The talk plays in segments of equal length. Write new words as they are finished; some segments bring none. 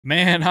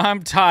Man,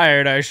 I'm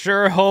tired. I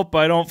sure hope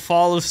I don't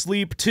fall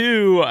asleep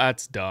too.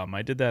 That's dumb.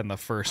 I did that in the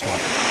first one.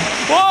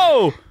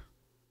 Whoa!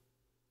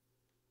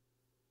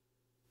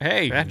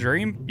 Hey, bad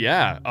dream?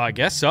 Yeah, I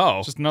guess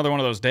so. Just another one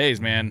of those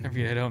days, man. If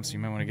you head home, so you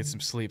might want to get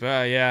some sleep.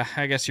 Yeah,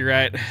 I guess you're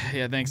right.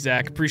 Yeah, thanks,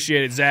 Zach.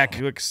 Appreciate it, Zach.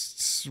 You look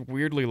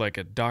weirdly like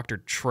a Dr.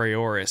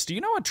 Treoris. Do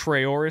you know a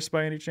Treoris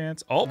by any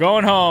chance? Oh,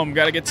 going home.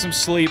 Gotta get some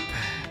sleep.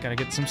 Gotta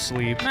get some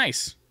sleep.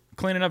 Nice.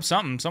 Cleaning up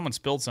something. Someone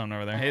spilled something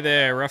over there. Hey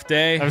there, rough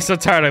day. I'm so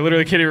tired, I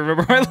literally can't even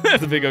remember where I live.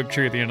 The big oak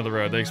tree at the end of the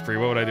road. Thanks, Pri.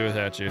 What would I do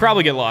without you?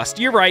 Probably get lost.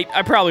 You're right,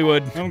 I probably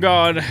would. I'm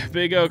gone.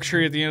 Big oak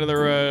tree at the end of the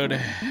road.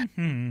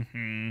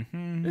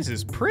 This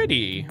is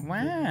pretty.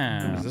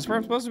 Wow. Is this where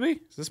I'm supposed to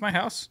be? Is this my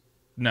house?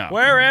 No.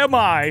 Where am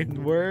I?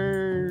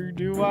 Where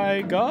do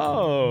I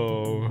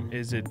go?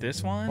 Is it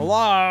this one?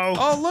 Hello?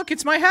 Oh, look,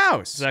 it's my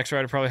house. Zach's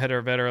right, I probably had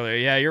to bed earlier.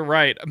 Yeah, you're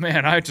right.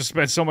 Man, I just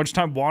spent so much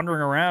time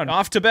wandering around.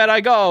 Off to bed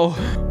I go.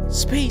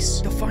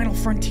 Space, the final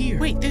frontier.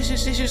 Wait,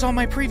 this is all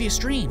my previous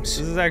dreams.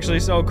 This is actually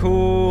so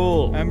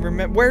cool.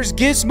 Where's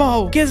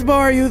Gizmo? Gizmo,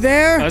 are you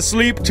there?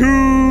 Asleep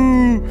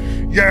too.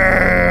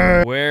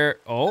 Yeah. Where?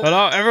 Oh.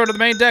 Hello, everyone to the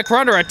main deck. We're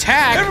under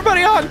attack.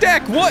 Everybody on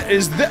deck. What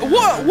is that?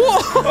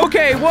 Whoa.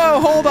 Okay, whoa,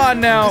 hold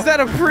on now. Is that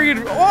a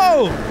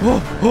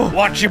whoa.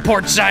 Watch your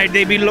port side.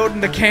 They be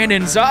loading the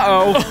cannons.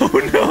 Uh-oh.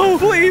 Oh, no.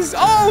 Please.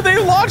 Oh, they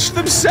launched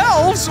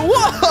themselves.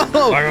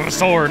 Whoa. I have a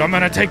sword. I'm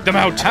gonna take them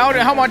out.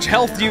 How much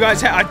health do you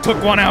guys have? I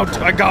took one out.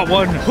 I got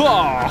one.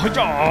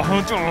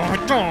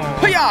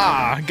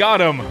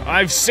 Got him.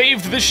 I've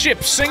saved the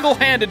ship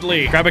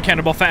single-handedly. Grab a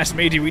cannonball fast,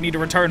 matey. We need to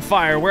return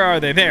fire. Where are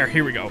they? There.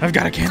 Here we go. I've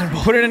got a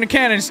cannonball. Put it in a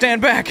cannon.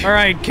 Stand back. All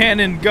right,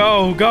 cannon.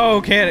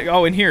 Go. Cannon.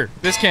 Oh, in here.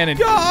 This cannon.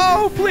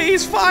 Go,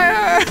 please.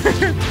 Fire.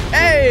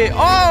 Hey.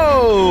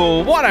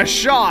 Oh, what a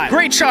shot.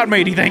 Great shot,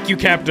 matey. Thank you,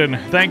 Captain.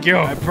 Thank you.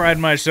 I pride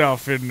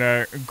myself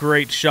in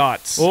great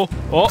shots. Oh.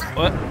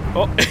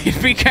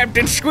 It'd be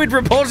Captain Squid,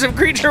 repulsive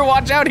creature.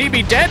 Watch out. He'd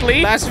be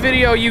deadly. Last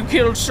video, you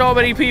killed so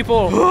many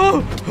people.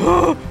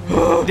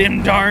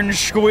 Them darn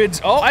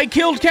squids. Oh, I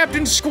killed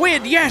Captain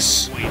Squid.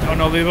 Yes. Wait, oh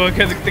no, look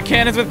at the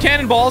cannons with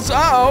cannonballs.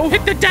 Uh-oh.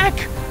 Hit the deck.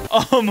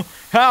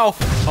 How?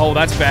 Oh,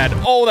 that's bad.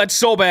 Oh, that's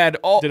so bad.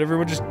 Oh, did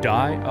everyone just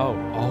die? Oh.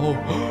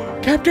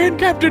 Captain,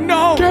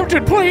 no!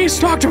 Captain, please,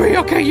 talk to me.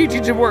 Okay, you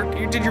did your work.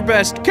 You did your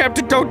best.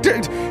 Captain,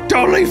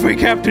 don't leave me,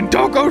 Captain.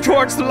 Don't go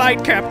towards the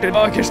light, Captain.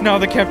 Oh, I guess now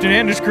the Captain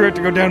and his crew have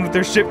to go down with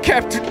their ship.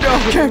 Captain,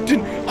 no,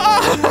 Captain.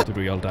 Ah! Did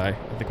we all die?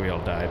 I think we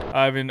all died.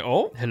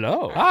 Oh,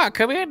 hello.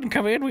 Come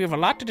in. We have a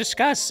lot to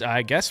discuss.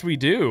 I guess we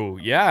do.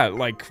 Yeah,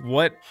 like,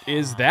 what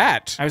is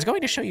that? I was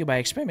going to show you my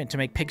experiment to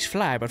make pigs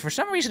fly, but for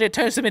some reason it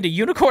turns them into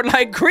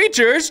unicorn-like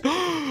creatures.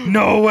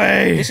 No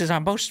way. This is our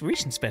most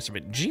recent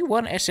specimen,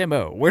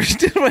 G1SMO. We're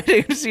still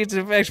waiting to see its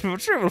effects, but I'm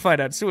sure we'll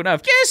find out soon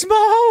enough.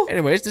 Gizmo!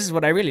 Anyways, this is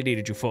what I really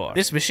needed you for.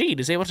 This machine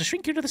is able to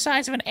shrink you to the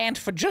size of an ant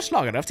for just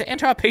long enough to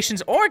enter our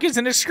patient's organs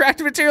and extract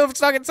the material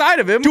stuck inside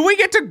of him. Do we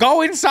get to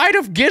go inside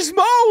of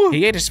Gizmo?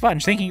 He ate a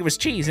sponge thinking it was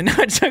cheese, and now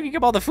it's sucking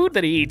up all the food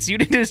that he eats. You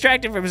need to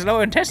extract it from his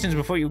lower intestines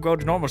before you go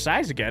to normal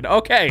size again.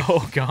 Okay.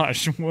 Oh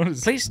gosh, what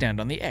is... Please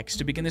stand on the X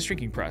to begin the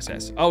shrinking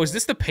process. Oh, is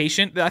this the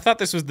patient? I thought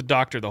this was the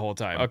doctor the whole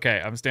time.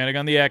 Okay, I'm standing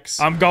on the X.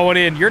 I'm going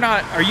in. You're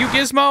not... Are you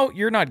Gizmo?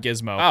 You're not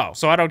Gizmo. Oh,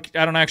 so I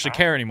don't actually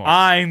care anymore.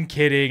 I'm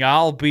kidding.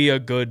 I'll be a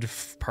good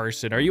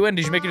person. Are you in?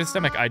 Did you make it to the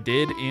stomach? I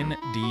did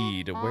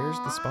indeed. Where's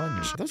the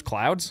sponge? Are those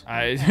clouds?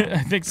 I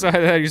think so.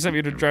 You sent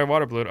me to a dry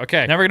water balloon.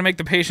 Okay, now we're gonna make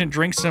the patient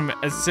drink some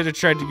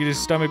aciditrite to get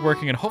his stomach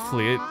working and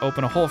hopefully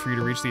open a hole for you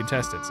to reach the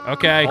intestines.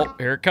 Okay. Oh,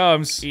 here it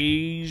comes.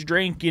 He's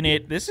drinking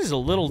it. This is a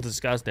little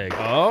disgusting.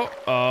 I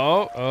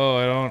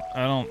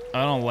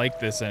don't like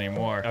this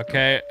anymore.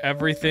 Okay,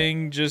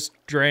 everything just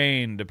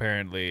drained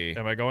apparently.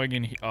 Am I going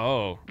in here?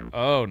 Oh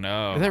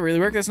no. Did that really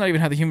work? That's not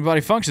even how the human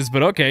body functions,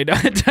 but okay.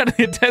 Down to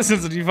the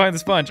intestines until you find the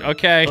sponge.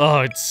 Okay. Oh,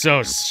 it's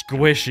so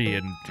squishy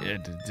and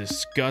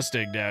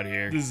disgusting down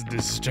here. This is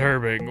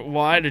disturbing.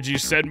 Why did you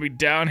send me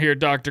down here,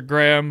 Dr.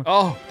 Graham?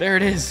 Oh, there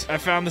it is. I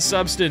found the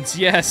substance.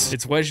 Yes.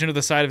 It's wedged into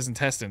the side of his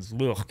intestines.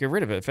 Ugh. Get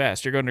rid of it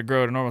fast. You're going to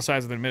grow to normal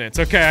size within minutes.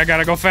 Okay, I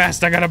gotta go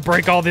fast. I gotta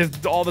break all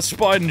the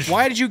sponge.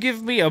 Why did you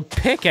give me a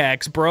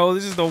pickaxe, bro?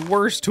 This is the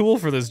worst tool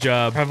for this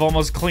job. I've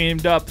almost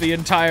cleaned up the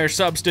entire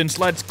substance.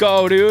 Let's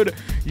go, dude.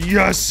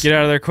 Yes. Get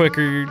out of there quick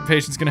or your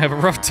patient's gonna have a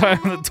rough time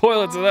in the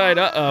toilet tonight.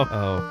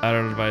 Oh, I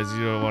don't advise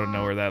you. Don't want to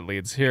know where that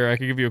leads. Here, I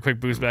can give you a quick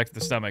boost back to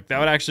the stomach. That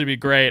would actually be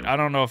great. I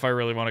don't know if I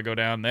really want to go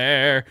down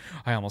there.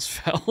 I almost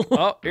fell.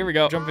 Oh, here we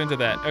go. Jump into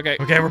that. Okay,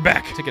 we're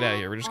back. Take it out of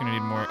here. We're just gonna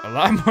need a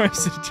lot more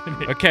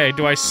oxygen. Okay,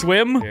 do I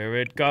swim? Here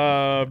it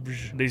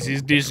comes. This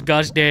is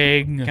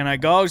disgusting. Can I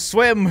go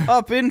swim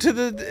up into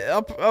the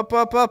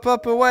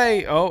up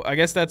away? Oh, I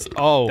guess that's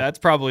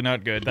probably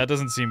not good. That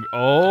doesn't seem.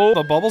 Oh,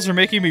 the bubbles are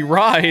making me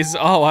rise.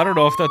 Oh, I don't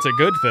know if that's a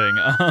good thing.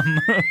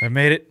 I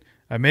made it.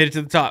 I made it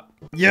to the top.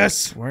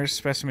 Yes. Where's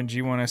specimen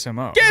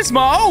G1SMO?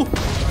 Gizmo!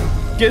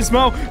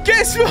 Gizmo!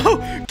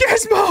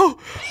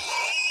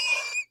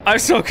 I'm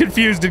so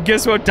confused. Did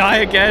Gizmo die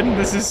again?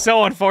 This is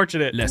so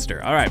unfortunate.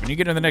 Lester. All right, when you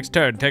get to the next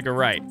turn, take a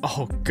right.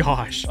 Oh,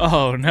 gosh.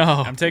 Oh, no.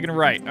 I'm taking a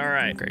right. All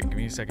right. Great. Give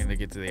me a second to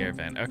get to the air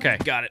vent. Okay,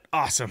 got it.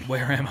 Awesome.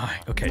 Where am I?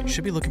 Okay,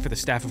 should be looking for the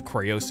Staff of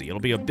Crayosi. It'll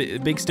be a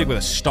big stick with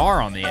a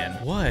star on the end.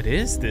 What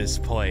is this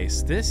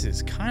place? This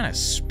is kind of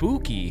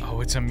spooky.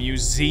 Oh, it's a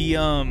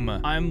museum.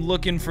 I'm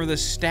looking for the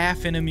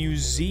staff in a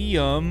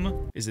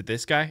museum. Is it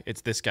this guy?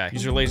 It's this guy.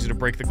 Use your laser to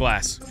break the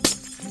glass.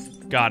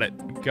 Got it.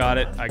 Got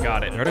it. I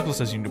got it. The article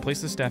says you need to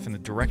place the staff in the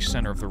direct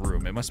center of the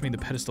room. It must mean the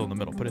pedestal in the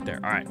middle. Put it there.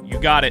 All right. You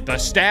got it. The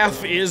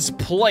staff is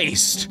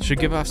placed. Should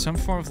give off some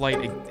form of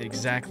light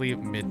exactly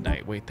at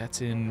midnight. Wait,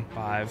 that's in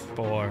 5,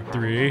 4,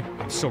 3.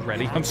 I'm so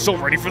ready. I'm so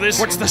ready for this.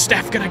 What's the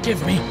staff gonna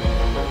give me?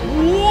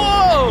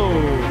 Whoa!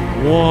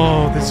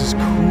 Whoa, this is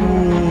cool.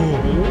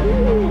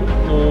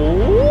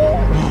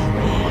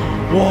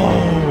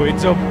 Whoa,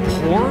 it's a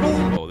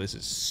portal? Oh, this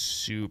is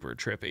super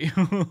trippy.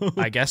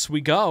 I guess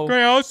we go.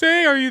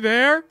 Crayosi, are you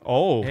there?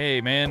 Oh, hey,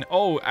 man.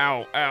 Oh,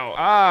 ow, ow.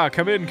 Ah,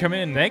 come in, come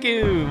in. Thank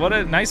you. What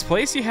a nice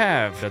place you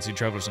have. That's seen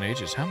travelers in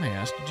ages. How, may I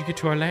ask, did you get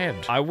to our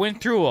land? I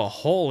went through a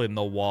hole in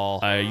the wall.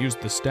 I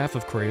used the Staff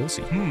of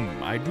Crayosi.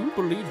 I do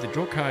believe the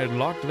Jokai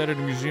locked that in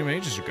a museum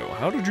ages ago.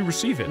 How did you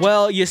receive it?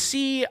 Well, you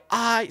see,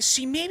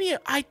 maybe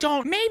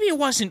it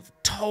wasn't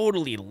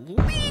totally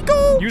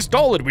legal. You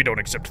stole it. We don't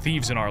accept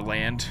thieves in our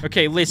land.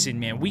 Okay, listen,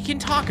 man. We can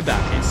talk about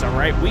this, all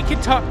right? We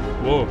can talk.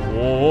 Whoa,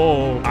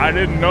 whoa. I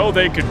didn't know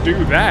they could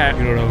do that.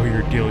 You don't know who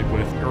you're dealing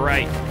with. You're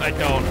right. I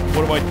don't.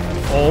 What do I...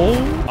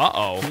 Oh.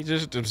 Uh-oh. He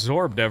just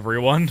absorbed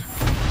everyone.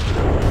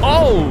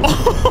 Oh!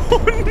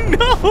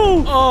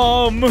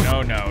 Oh,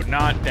 no! No,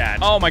 not that.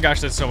 Oh my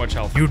gosh, that's so much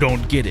health. You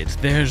don't get it.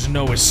 There's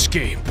no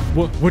escape.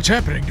 What's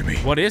happening to me?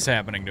 What is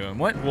happening to him?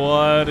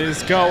 What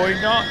is going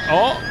on?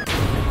 Oh!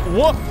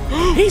 What?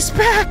 He's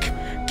back!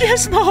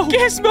 Gizmo!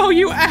 Gizmo,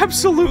 you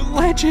absolute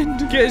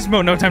legend!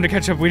 Gizmo, no time to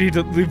catch up. We need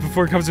to leave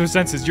before it comes to his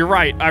senses. You're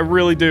right, I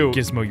really do.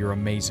 Gizmo, you're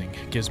amazing.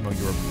 Gizmo,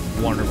 you're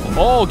wonderful.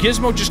 Oh,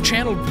 Gizmo just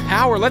channeled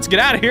power. Let's get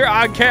out of here.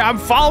 Okay, I'm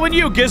following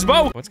you,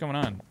 Gizmo! What's going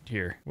on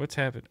here? What's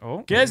happened? Oh,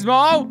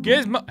 Gizmo!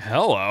 Gizmo!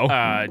 Hello.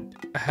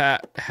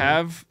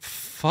 Have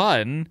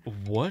fun?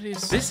 What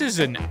is... This is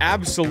an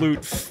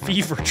absolute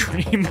fever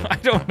dream. I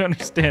don't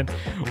understand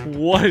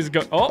what is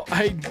going... Oh,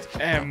 I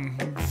am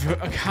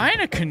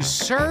kind of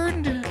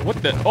concerned.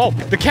 What the... Oh,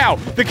 the cow!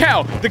 The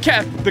cow! The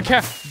cat! The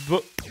cat!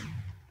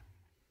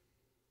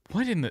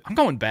 What in the... I'm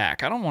going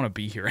back. I don't want to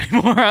be here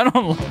anymore. I don't...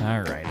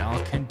 All right,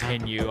 I'll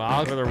continue.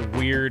 I'll go to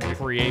weird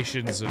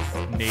creations of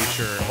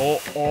nature.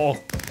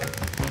 Oh.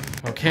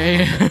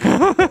 Okay.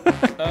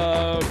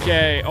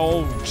 Okay.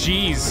 Oh,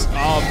 jeez.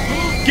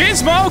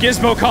 Gizmo!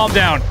 Gizmo, calm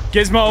down.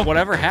 Gizmo.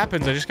 Whatever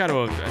happens, I just gotta...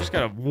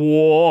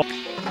 Whoa.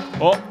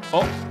 Oh.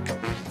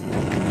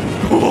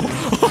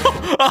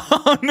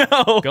 Oh,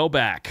 no. Go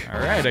back. All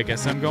right, I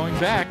guess I'm going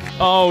back.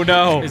 Oh,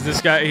 no. Is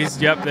this guy...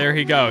 Yep, there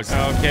he goes.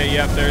 Okay,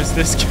 yep, there's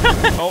this guy.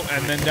 Oh,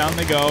 and then down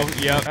they go.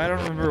 Yep. I don't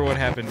remember what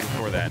happened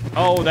before that.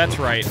 Oh, that's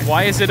right.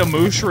 Why is it a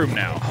mushroom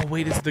now? Oh,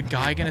 wait, is the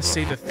guy gonna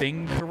say the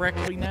thing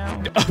correctly now?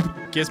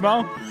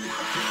 Gizmo?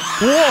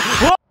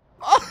 Whoa!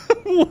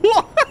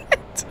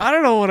 What? I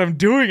don't know what I'm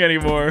doing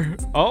anymore.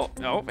 Oh,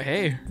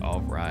 hey.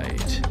 All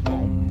right.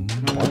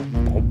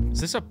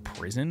 Is this a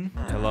prison?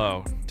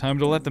 Hello. Time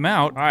to let them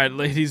out. All right,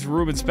 ladies,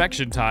 room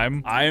inspection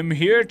time. I am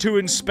here to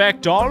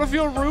inspect all of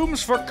your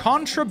rooms for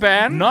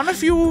contraband. None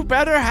of you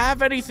better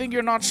have anything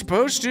you're not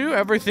supposed to.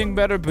 Everything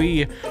better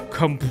be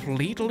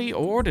completely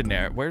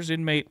ordinary. Where's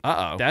inmate?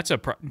 Uh-oh. That's a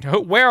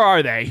where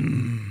are they?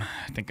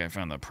 I think I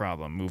found the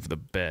problem. Move the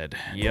bed.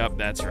 Yep,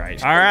 that's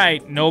right. All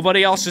right,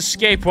 nobody else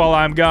escape while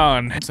I'm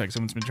gone. Looks like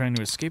someone's been trying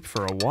to escape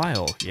for a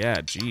while. Yeah,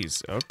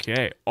 geez.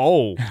 Okay.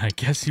 Oh, I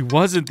guess he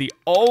wasn't the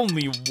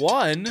only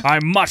one. I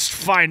must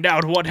find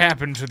out what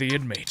happened to the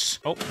inmates.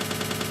 Oh.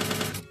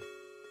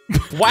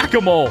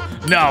 Whack-a-mole.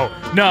 No,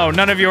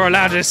 none of you are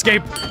allowed to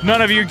escape.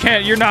 None of you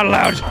can't. You're not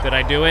allowed. Did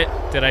I do it?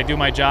 Did I do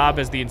my job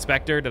as the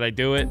inspector? Did I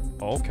do it?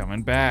 Oh,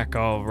 coming back.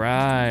 All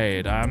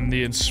right. I'm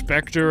the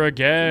inspector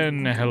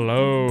again.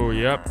 Hello.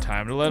 Yep.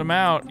 Time to let him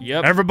out.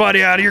 Yep.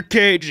 Everybody out of your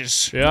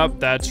cages. Yep.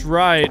 That's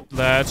right.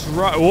 That's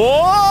right.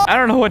 Whoa! I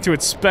don't know what to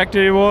expect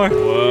anymore.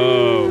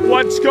 Whoa.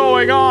 What's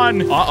going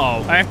on?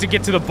 Uh-oh. I have to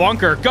get to the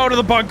bunker. Go to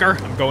the bunker.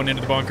 I'm going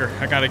into the bunker.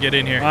 I gotta get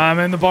in here. I'm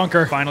in the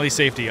bunker. Finally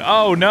safety.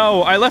 Oh,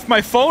 no. I left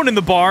my phone in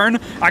the barn.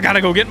 I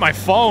gotta go get my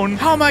phone.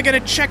 How am I gonna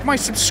check my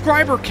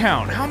subscriber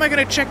count? How am I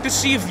gonna check to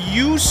see if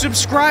you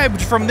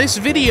subscribed from this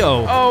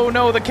video? Oh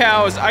no, the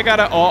cows. I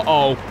gotta...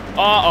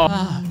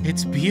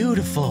 It's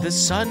beautiful. The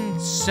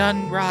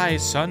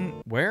sunrise.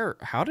 Where?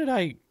 How did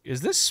I...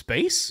 Is this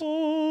space?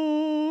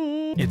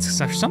 Oh.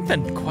 There's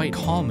something quite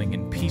calming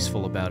and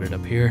peaceful about it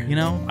up here, you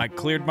know? I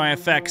cleared my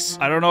effects.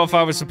 I don't know if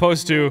I was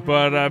supposed to,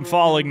 but I'm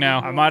falling now.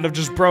 I might have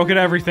just broken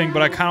everything,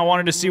 but I kind of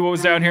wanted to see what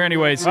was down here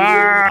anyways.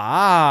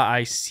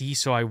 I see.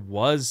 So I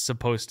was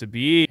supposed to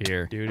be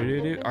here.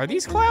 Are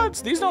these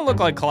clouds? These don't look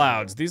like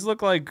clouds. These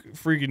look like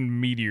freaking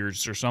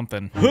meteors or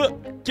something.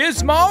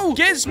 Gizmo!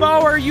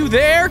 Gizmo, are you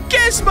there?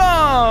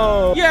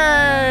 Gizmo!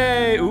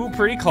 Yay! Ooh,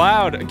 pretty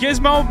cloud.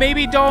 Gizmo,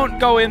 maybe don't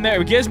go in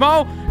there.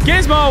 Gizmo!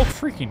 Gizmo!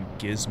 Freaking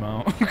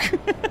Gizmo.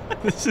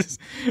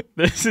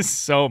 This is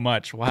so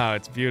much. Wow,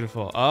 it's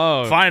beautiful.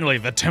 Oh, finally,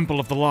 the Temple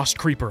of the Lost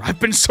Creeper. I've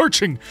been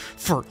searching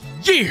for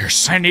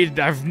years.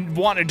 I've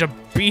wanted to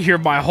be here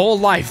my whole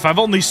life. I've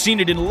only seen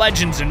it in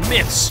legends and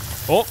myths.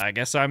 Oh, I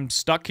guess I'm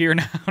stuck here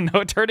now.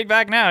 No turning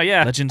back now,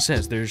 yeah. Legend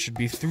says there should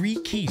be 3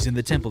 keys in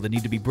the temple that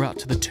need to be brought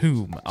to the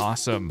tomb.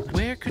 Awesome.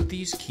 Where could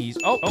these keys...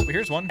 Oh,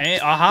 here's one. Hey,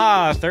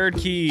 aha, 3rd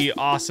key.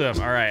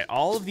 Awesome. All right,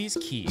 all of these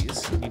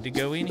keys need to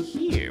go in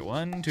here.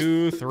 1,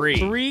 2, 3.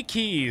 3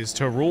 keys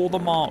to rule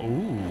them all.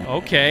 Ooh,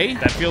 okay.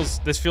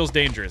 This feels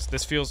dangerous.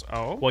 This feels...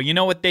 Oh, well, you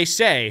know what they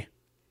say.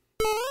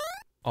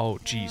 Oh,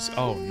 geez.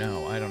 Oh,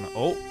 no. I don't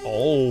know.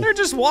 Oh. They're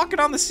just walking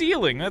on the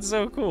ceiling. That's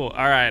so cool.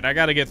 All right. I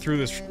got to get through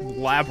this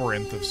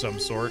labyrinth of some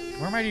sort.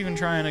 Where am I even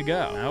trying to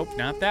go? Nope,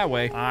 not that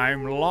way.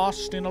 I'm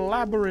lost in a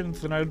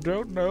labyrinth and I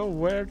don't know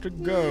where to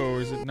go.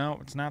 Is it? No,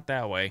 it's not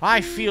that way. I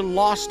feel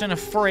lost and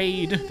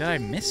afraid. Did I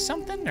miss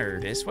something?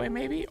 Or this way,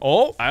 maybe?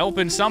 Oh, I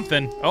opened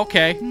something.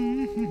 Okay.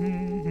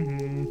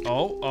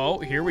 Oh,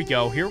 here we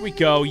go. Here we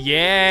go.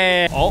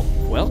 Yeah. Oh,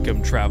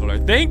 welcome, traveler.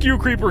 Thank you,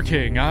 Creeper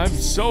King. I'm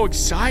so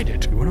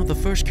excited. You're one of the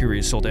first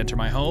curious soul to enter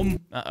my home.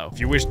 Uh-oh. If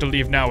you wish to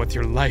leave now with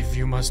your life,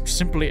 you must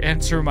simply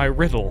answer my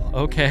riddle.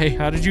 Okay,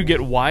 how did you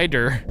get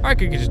wider? I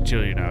could just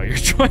chill you now. Your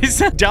choice.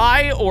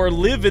 Die or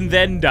live and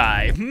then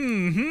die.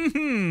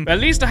 At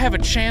least I have a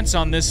chance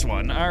on this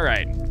one. All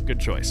right, good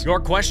choice. Your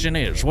question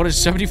is, what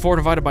is 74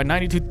 divided by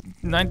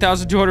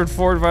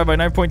 9,204 divided by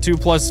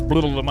 9.2 plus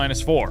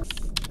minus 4?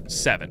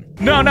 7.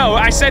 No,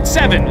 I said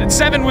 7. And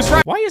 7 was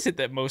right. Why is it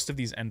that most of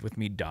these end with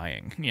me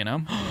dying, you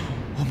know?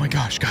 Oh my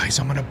gosh, guys,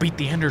 I'm gonna beat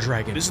the Ender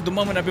Dragon. This is the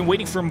moment I've been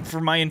waiting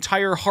for my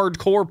entire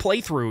hardcore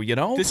playthrough, you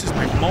know? This is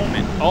my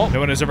moment. Oh,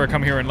 no one has ever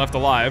come here and left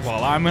alive.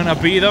 Well, I'm gonna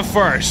be the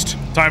first.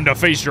 Time to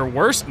face your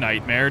worst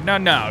nightmare. No.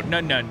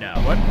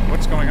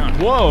 What's going on?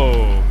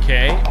 Whoa,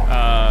 okay.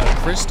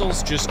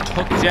 Crystals just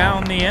took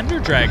down the Ender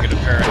Dragon,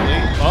 apparently.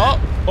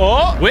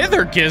 Oh,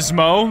 Wither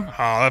Gizmo.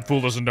 Oh, that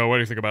fool doesn't know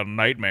anything about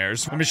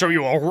nightmares. Let me show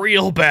you a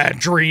real bad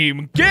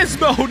dream.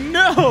 Gizmo,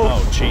 no!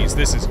 Oh, jeez,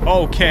 this is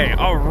okay.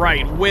 All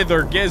right,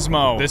 Wither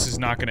Gizmo. This is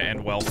not gonna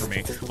end well for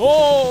me.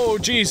 Oh,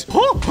 jeez.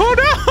 Oh,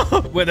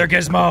 no! Wither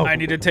Gizmo. I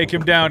need to take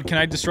him down. Can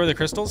I destroy the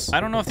crystals? I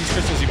don't know if these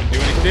crystals even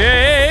do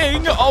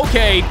anything.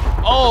 Okay.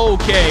 Oh,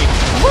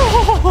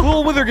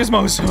 Wither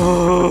Gizmos.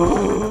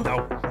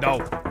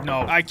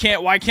 No. I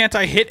can't. Why can't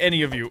I hit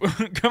any of you?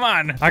 Come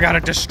on. I gotta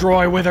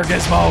destroy Wither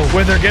Gizmo.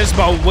 Wither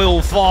Gizmo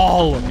will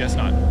fall. Guess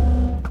not.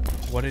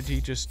 What did he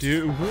just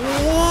do?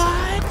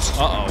 What?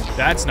 Uh-oh,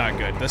 that's not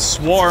good. The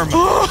swarm.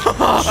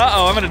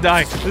 Uh-oh, I'm gonna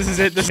die. This is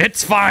it.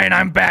 It's fine,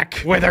 I'm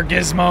back. Wither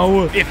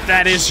Gizmo, if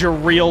that is your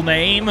real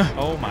name.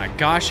 Oh my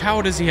gosh,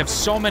 how does he have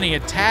so many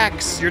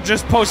attacks? You're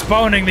just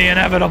postponing the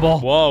inevitable.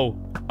 Whoa.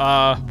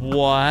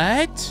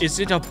 What? Is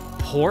it a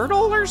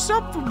portal or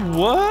something?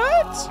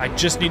 What? I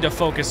just need to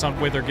focus on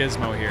Wither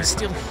Gizmo here. He's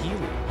still healing.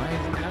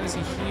 How does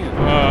he heal?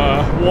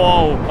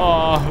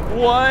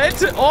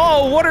 What?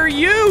 Oh, what are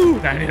you?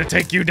 I need to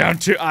take you down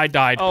too. I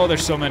died. Oh,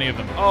 there's so many of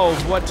them. Oh,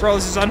 what? Bro,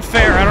 this is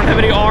unfair. I don't have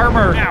any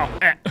armor. Ow.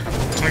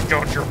 Take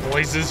down your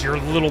blazes, your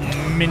little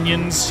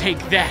minions. Take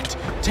that.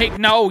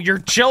 No, your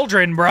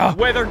children, bro.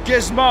 Wither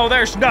Gizmo,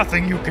 there's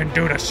nothing you can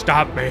do to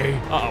stop me.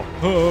 Uh-oh.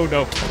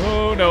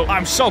 Oh, no.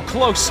 I'm so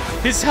close.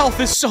 His health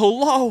is so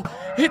low.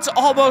 It's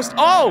almost...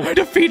 Oh! I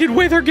defeated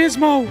Wither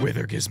Gizmo!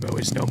 Wither Gizmo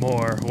is no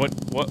more.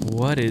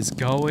 What is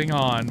going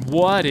on?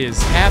 What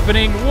is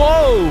happening?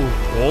 Whoa!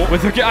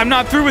 I'm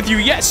not through with you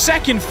yet.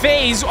 Second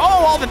phase. Oh,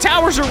 all the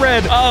towers are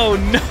red. Oh,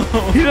 no.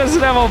 He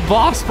doesn't have a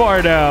boss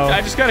bar now. I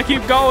just gotta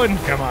keep going.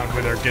 Come on,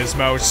 Wither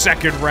Gizmo.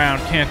 Second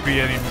round can't be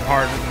any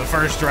harder than the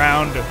first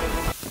round.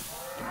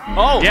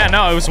 Oh, yeah,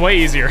 no, it was way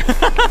easier.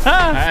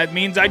 That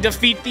means I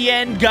defeat the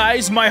end,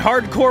 guys. My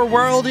hardcore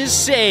world is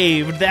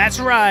saved. That's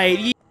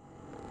right.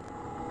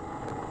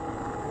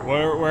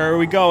 Where are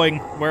we going?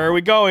 Where are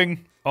we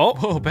going?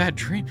 Oh, bad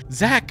dream.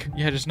 Zach!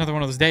 Yeah, just another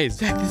one of those days.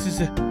 Zach, this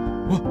is a...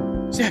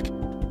 Whoa,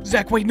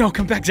 Zach, wait, no,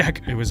 come back,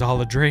 Zach. It was all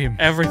a dream.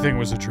 Everything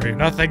was a dream.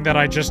 Nothing that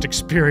I just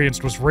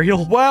experienced was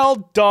real.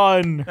 Well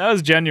done. That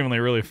was genuinely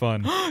really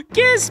fun.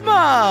 Gizmo!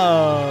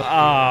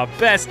 Ah,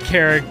 best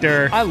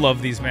character. I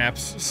love these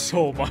maps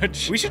so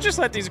much. We should just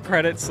let these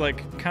credits,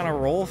 like, kind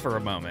of roll for a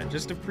moment.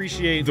 Just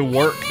appreciate the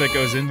work that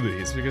goes into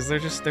these, because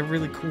they're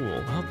really cool.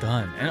 Well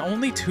done. And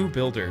only 2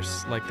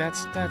 builders. Like,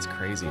 that's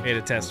crazy.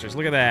 Beta testers,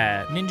 look at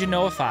that. Ninja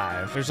Noah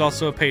 5. There's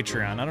also a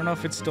Patreon. I don't know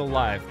if it's still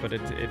live, but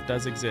it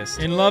does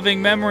exist. In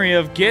loving memory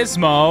of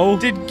Gizmo.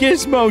 Did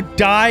Gizmo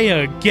die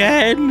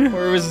again?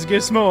 Or was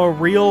Gizmo a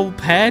real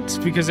pet?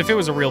 Because if it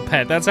was a real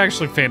pet, that's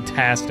actually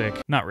fantastic.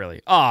 Not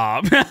really.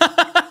 Aw.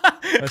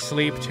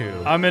 Asleep too.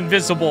 I'm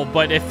invisible,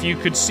 but if you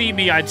could see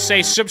me, I'd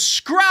say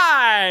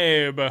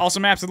subscribe. Also,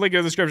 maps and link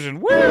in the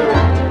description.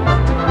 Woo!